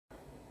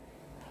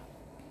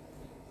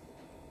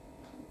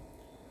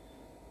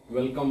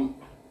Welcome,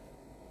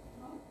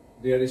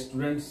 dear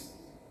students.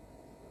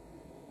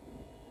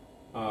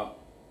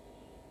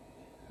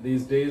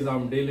 These days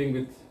I'm dealing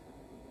with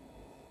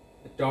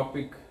the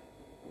topic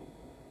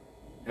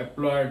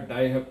haploid,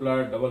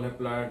 dihaploid, double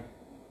haploid,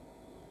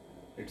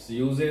 its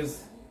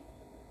uses.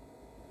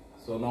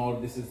 So now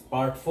this is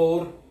part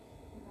 4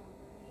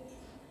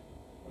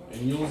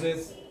 in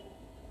uses.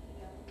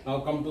 Now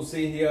come to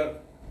see here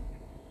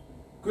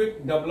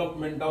quick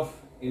development of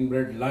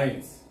inbred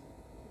lines.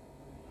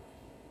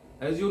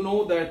 As you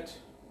know that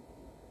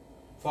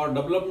for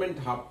development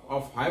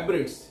of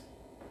hybrids,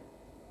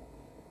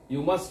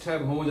 you must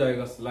have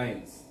homozygous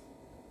lines.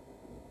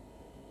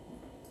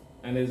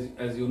 And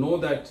as you know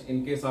that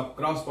in case of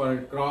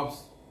cross-pollinated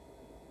crops,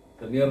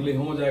 the nearly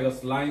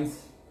homozygous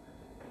lines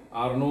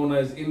are known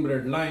as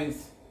inbred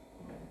lines,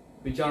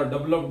 which are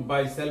developed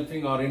by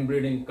selfing or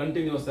inbreeding,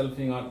 continuous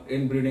selfing or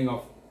inbreeding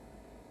of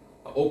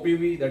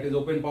OPV, that is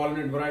open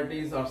pollinated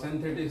varieties, or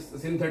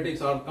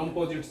synthetics or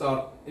composites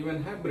or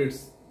even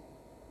hybrids.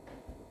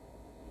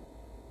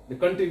 The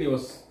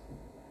continuous,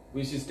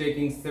 which is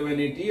taking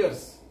 7-8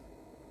 years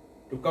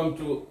to come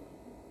to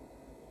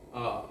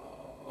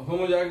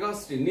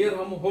homozygosity, near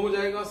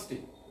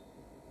homozygosity.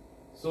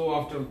 So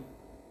after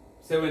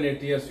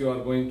 7-8 years you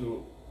are going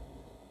to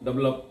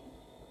develop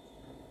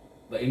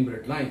the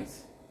inbred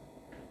lines.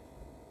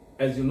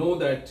 As you know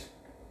that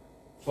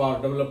for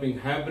developing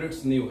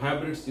hybrids, new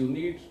hybrids, you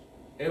need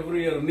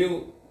every year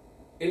new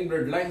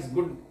inbred lines,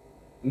 good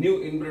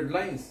new inbred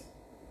lines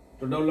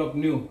to develop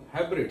new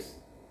hybrids.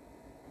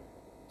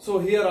 So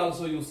here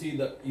also you see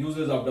the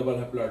uses of double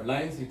haploid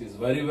lines. It is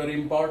very, very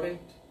important,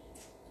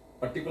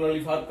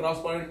 particularly for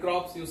cross-pollinated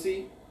crops. You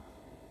see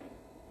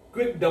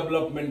quick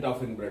development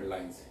of inbred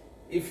lines.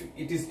 If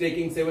it is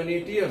taking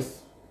 7-8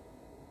 years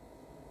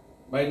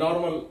by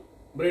normal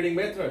breeding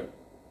method,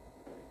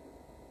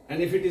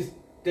 and if it is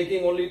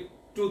taking only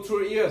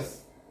 2-3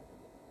 years,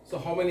 so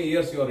how many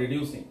years you are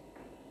reducing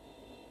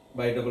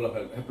by double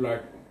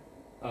haploid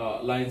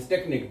lines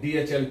technique,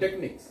 DHL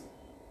techniques?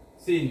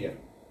 See here.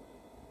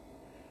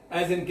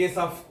 As in case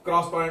of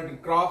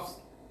cross-pollinated crops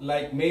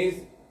like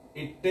maize,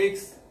 it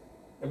takes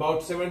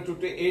about 7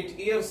 to 8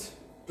 years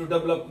to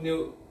develop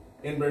new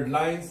inbred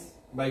lines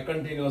by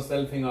continuous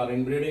selfing or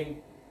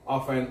inbreeding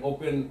of an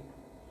open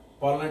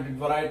pollinated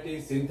variety,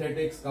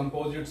 synthetics,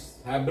 composites,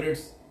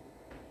 hybrids.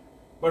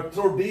 But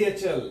through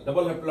DHL,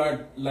 double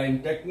haploid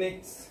line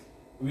techniques,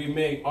 we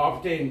may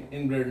obtain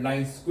inbred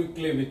lines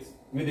quickly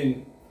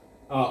within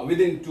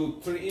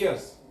 2-3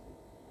 years.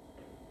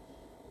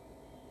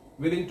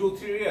 Within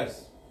 2-3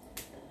 years.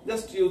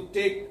 Just you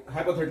take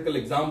hypothetical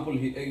example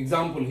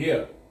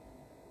here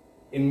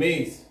in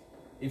maize.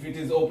 If it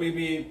is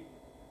OPB,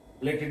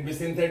 let it be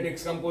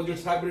synthetics,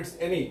 composites, hybrids,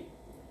 any.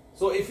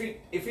 So if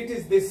it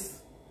is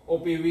this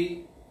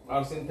OPV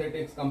or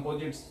synthetics,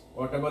 composites,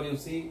 whatever you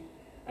see,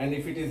 and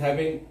if it is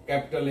having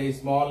capital A,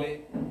 small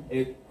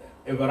a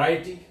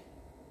variety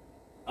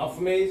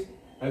of maize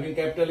having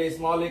capital A,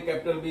 small a,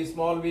 capital B,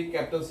 small b,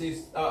 capital C,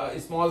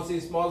 small c,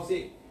 small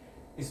c,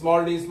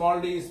 small d,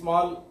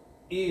 small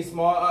E,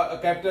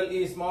 capital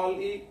E, small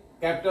e,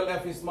 capital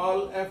F,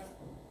 small f,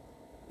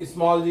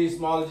 small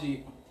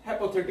g.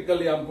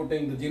 Hypothetically, I am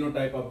putting the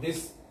genotype of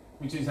this,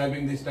 which is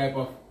having this type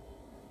of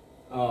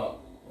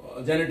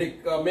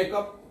genetic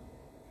makeup.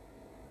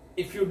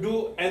 If you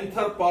do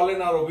anther,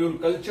 pollen or ovule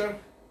culture,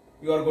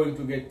 you are going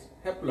to get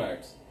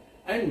haploids,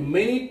 and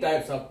many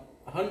types of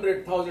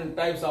 100,000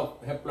 types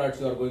of haploids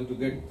you are going to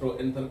get through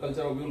anther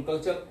culture, ovule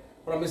culture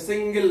from a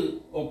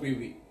single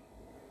OPV.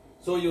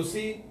 So you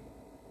see,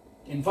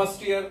 in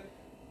first year,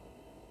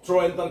 through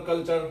anther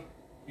culture,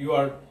 you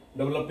are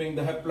developing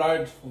the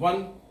haploid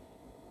 1.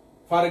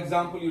 For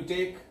example, you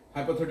take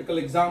hypothetical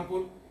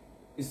example,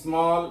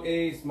 small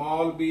a,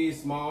 small b,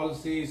 small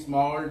c,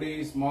 small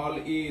d, small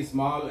e,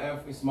 small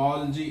f,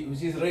 small g,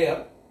 which is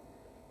rare,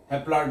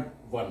 haploid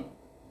 1.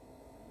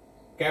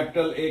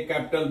 Capital A,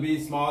 capital B,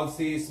 small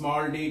c,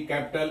 small d,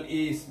 capital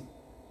E,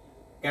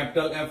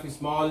 capital F,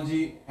 small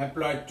g,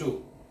 haploid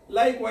 2.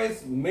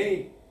 Likewise,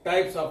 many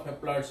types of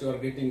haploids you are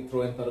getting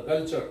through anther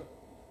culture.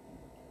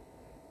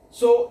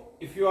 So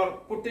if you are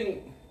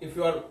treating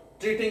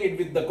it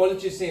with the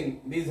colchicine,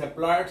 these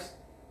haploids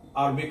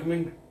are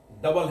becoming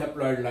double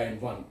haploid line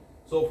 1.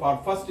 So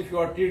for first, if you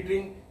are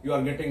treating, you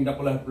are getting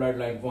double haploid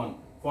line 1.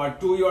 For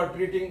 2, you are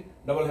treating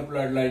double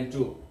haploid line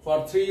 2.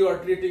 For 3, you are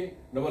treating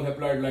double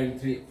haploid line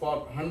 3.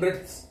 For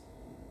hundreds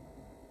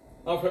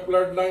of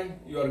haploid line,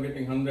 you are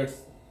getting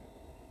hundreds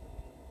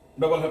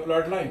double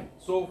haploid line.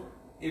 So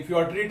if you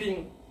are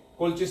treating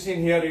colchicine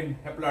here in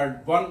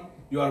haploid 1,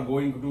 you are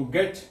going to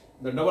get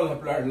the double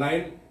haploid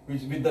line,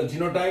 which with the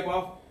genotype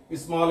of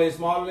small a,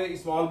 small b,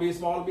 small c,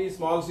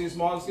 small c,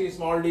 small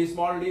d,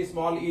 small d,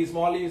 small e,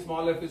 small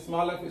f,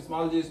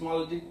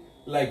 small g,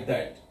 like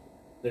that,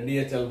 the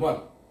DHL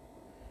 1.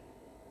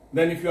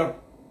 Then if you are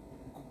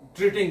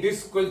treating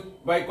this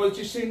by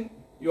colchicine,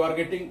 you are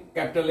getting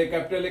capital A,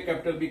 capital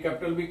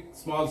B,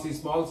 small c,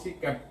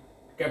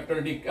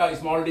 capital D,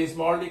 small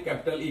d,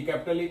 capital E,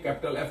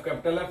 capital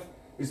F,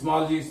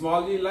 small g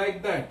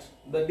like that.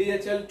 The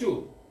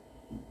DHL2,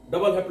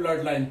 double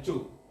haploid line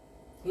 2.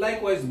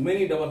 Likewise,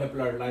 many double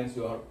haploid lines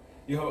you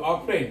have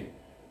obtained.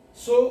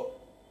 So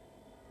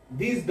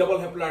these double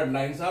haploid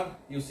lines are,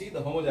 you see,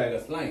 the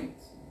homozygous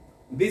lines.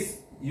 This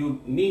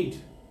you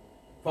need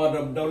for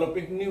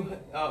developing new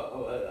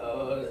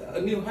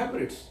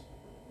hybrids.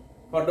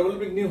 For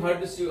developing new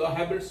hybrids,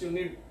 you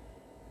need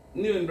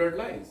new inbred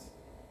lines.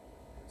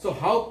 So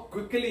how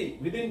quickly,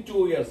 within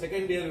 2 years,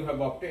 second year you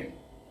have obtained,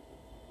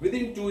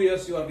 within 2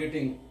 years you are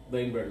getting the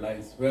inbred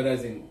lines,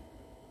 whereas in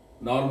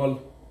normal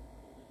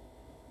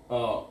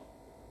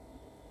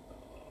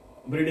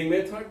breeding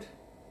method,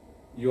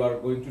 you are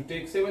going to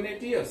take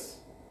 7-8 years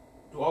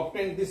to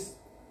obtain this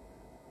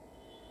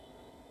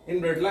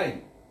inbred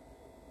line.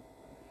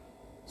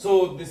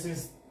 So this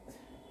is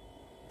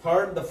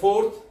third. The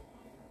fourth,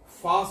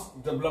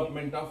 fast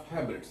development of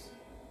hybrids.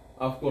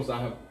 Of course,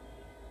 I have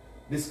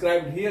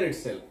described here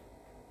itself,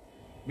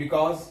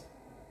 because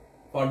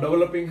for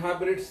developing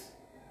hybrids,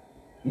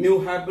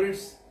 new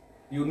hybrids,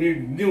 you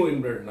need new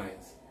inbred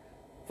lines.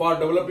 For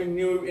developing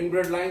new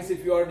inbred lines,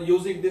 if you are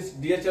using this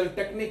DHL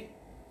technique,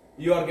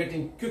 you are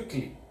getting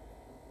quickly.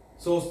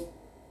 So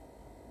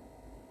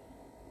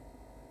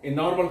in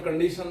normal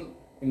condition,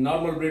 in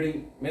normal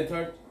breeding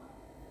method,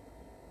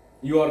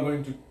 you are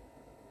going to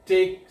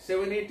take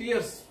 7-8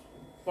 years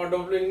for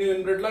developing new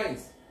inbred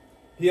lines.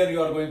 Here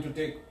you are going to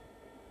take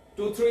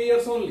 2-3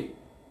 years only.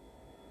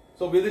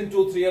 So within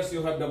 2-3 years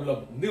you have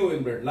developed new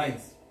inbred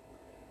lines.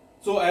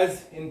 So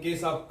as in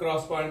case of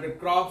cross-pointed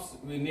crops,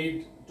 we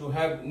need to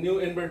have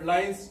new inbred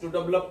lines to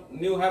develop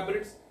new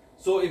hybrids.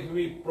 So if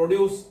we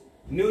produce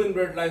new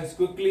inbred lines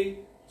quickly,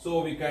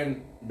 so we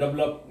can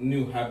develop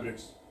new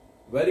hybrids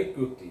very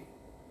quickly.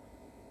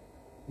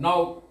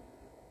 Now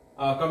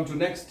come to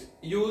next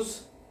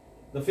use.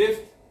 The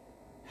fifth,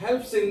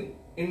 helps in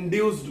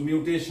induced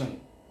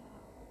mutation.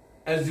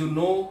 As you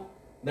know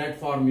that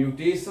for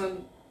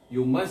mutation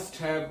you must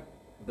have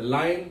the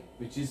line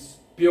which is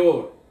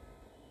pure,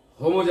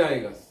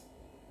 homozygous.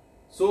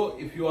 So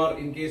if you are,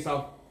 in case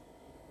of,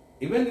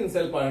 even in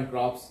cell pollen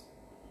crops,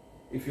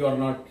 if you are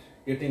not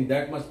getting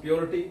that much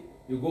purity,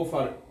 you go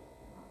for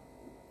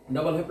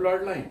double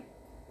haploid line.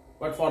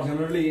 But for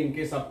generally, in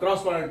case of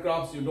cross pollen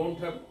crops, you don't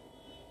have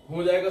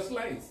homozygous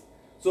lines.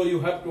 So you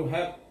have to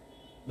have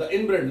the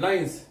inbred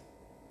lines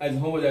as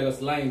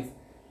homozygous lines.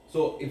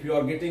 So if you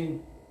are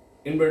getting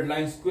inbred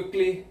lines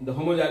quickly, the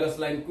homozygous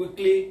line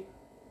quickly,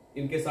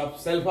 in case of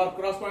self or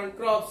cross pollen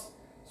crops,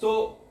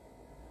 so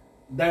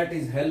that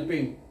is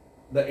helping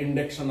the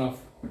induction of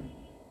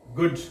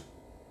good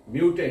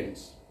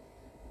mutants.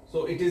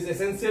 So it is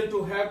essential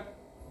to have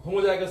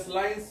homozygous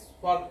lines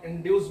for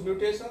induced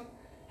mutation.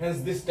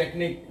 Hence this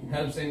technique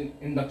helps in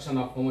induction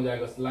of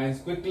homozygous lines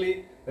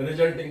quickly,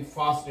 resulting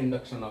fast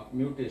induction of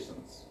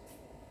mutations.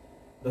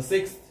 The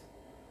sixth,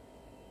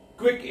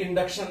 quick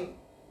induction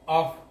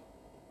of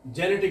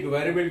genetic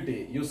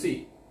variability. You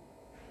see,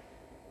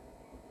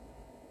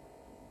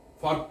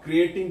 for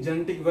creating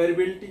genetic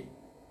variability,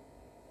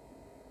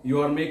 you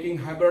are making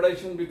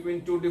hybridization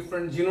between two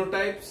different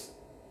genotypes.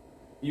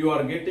 You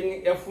are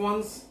getting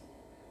F1s,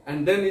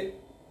 and then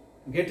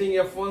getting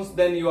F1s,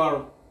 then you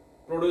are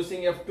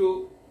producing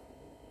F2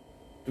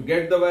 to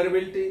get the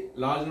variability,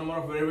 large number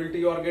of variability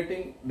you are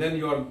getting. Then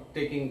you are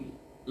taking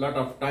lot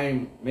of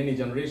time, many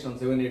generations,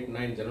 7, 8,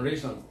 9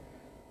 generations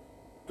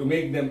to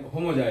make them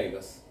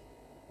homozygous.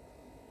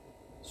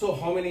 So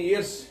how many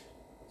years?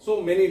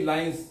 So many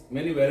lines,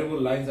 many variable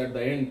lines at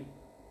the end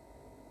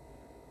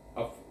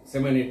of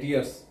 7, 8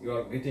 years, you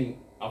are getting,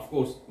 of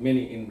course,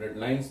 many inbred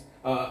lines,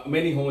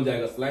 many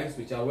homozygous lines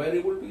which are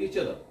variable to each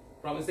other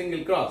from a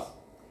single cross.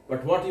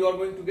 But what you are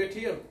going to get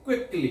here?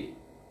 Quickly,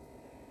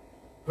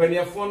 when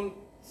F1s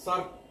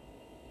are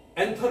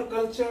anther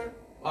culture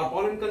or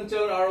pollen culture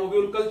or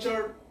ovule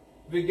culture,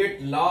 we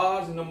get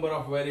large number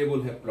of variable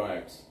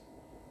haploids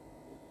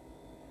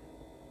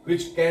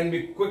which can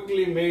be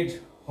quickly made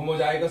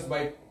homozygous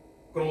by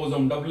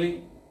chromosome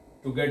doubling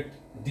to get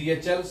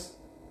DHLs,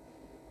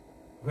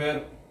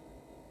 where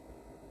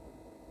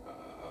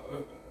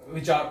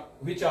which are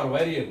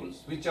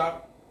variables, which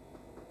are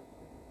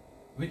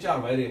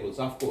variables.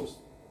 Of course,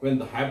 when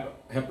the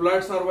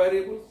haploids are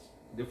variables,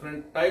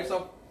 different types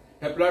of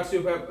haploids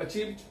you have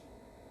achieved,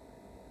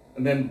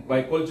 and then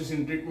by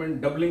colchicine treatment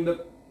doubling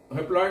the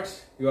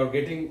haploids, you are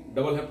getting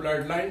double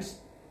haploid lines.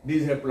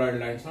 These haploid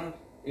lines are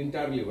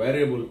entirely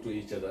variable to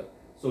each other.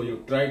 So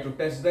you try to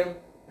test them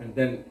and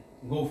then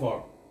go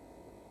for,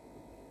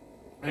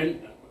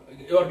 and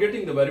you are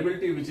getting the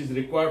variability which is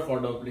required for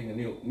developing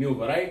new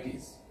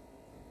varieties.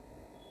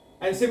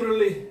 And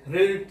similarly,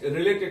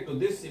 related to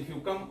this, if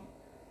you come,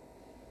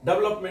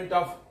 development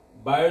of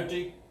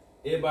biotic,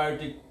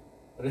 abiotic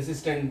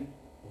resistant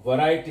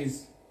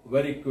varieties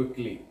very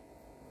quickly.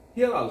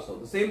 Here also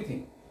the same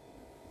thing.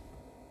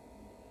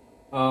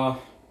 For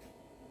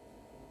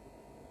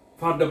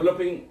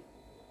developing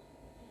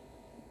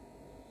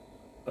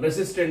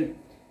resistant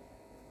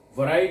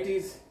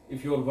varieties,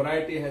 if your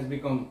variety has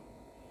become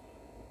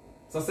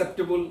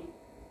susceptible,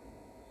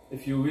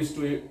 if you wish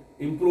to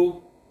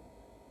improve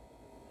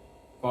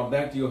For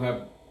that you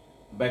have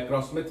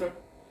backcross method.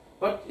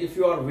 But if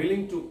you are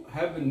willing to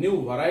have a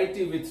new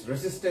variety with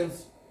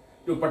resistance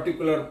to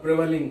particular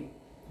prevailing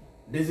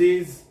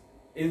disease,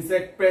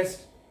 insect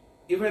pest,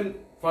 even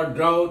for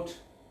drought,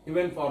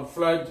 even for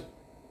flood,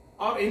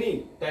 or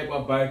any type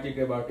of biotic,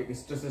 abiotic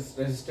stress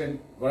resistant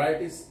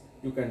varieties,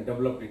 you can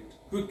develop it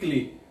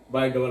quickly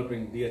by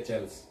developing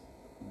DHLs,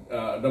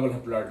 double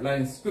haploid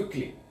lines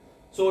quickly.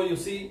 So you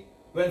see,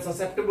 when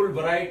susceptible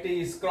variety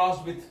is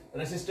crossed with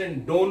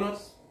resistant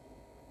donors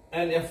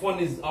and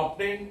F1 is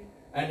obtained,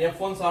 and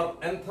F1s are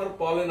anther,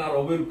 pollen or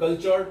ovule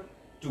cultured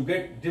to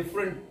get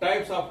different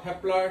types of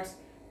haploids,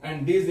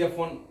 and these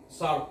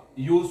F1s are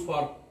used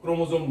for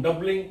chromosome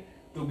doubling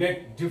to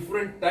get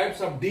different types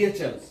of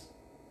DHLs,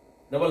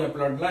 double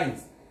haploid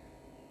lines,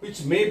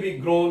 which may be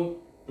grown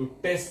to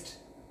test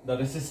the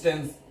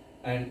resistance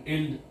and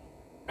yield,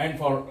 and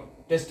for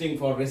testing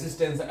for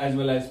resistance as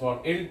well as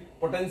for yield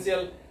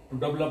potential, to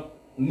develop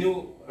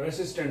new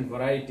resistant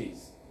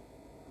varieties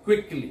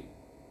quickly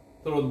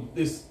through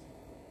this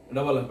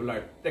double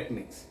haploid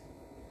techniques.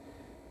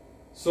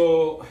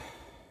 So,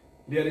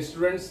 dear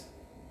students,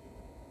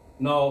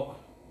 now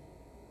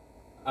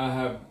I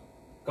have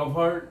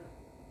covered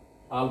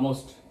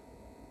almost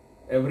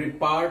every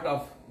part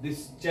of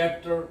this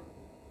chapter,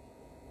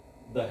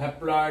 the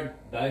haploid,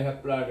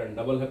 dihaploid and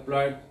double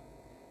haploid,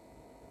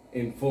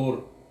 in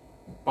 4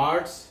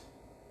 parts.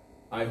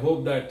 I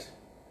hope that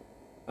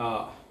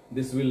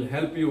this will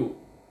help you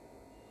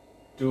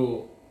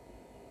to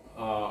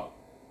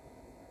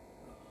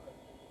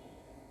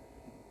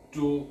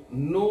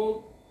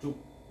know, to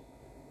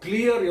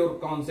clear your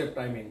concept,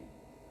 I mean,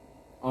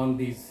 on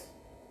this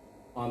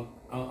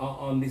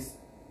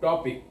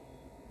topic.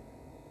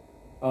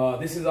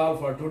 This is all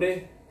for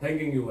today.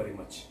 Thanking you very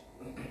much.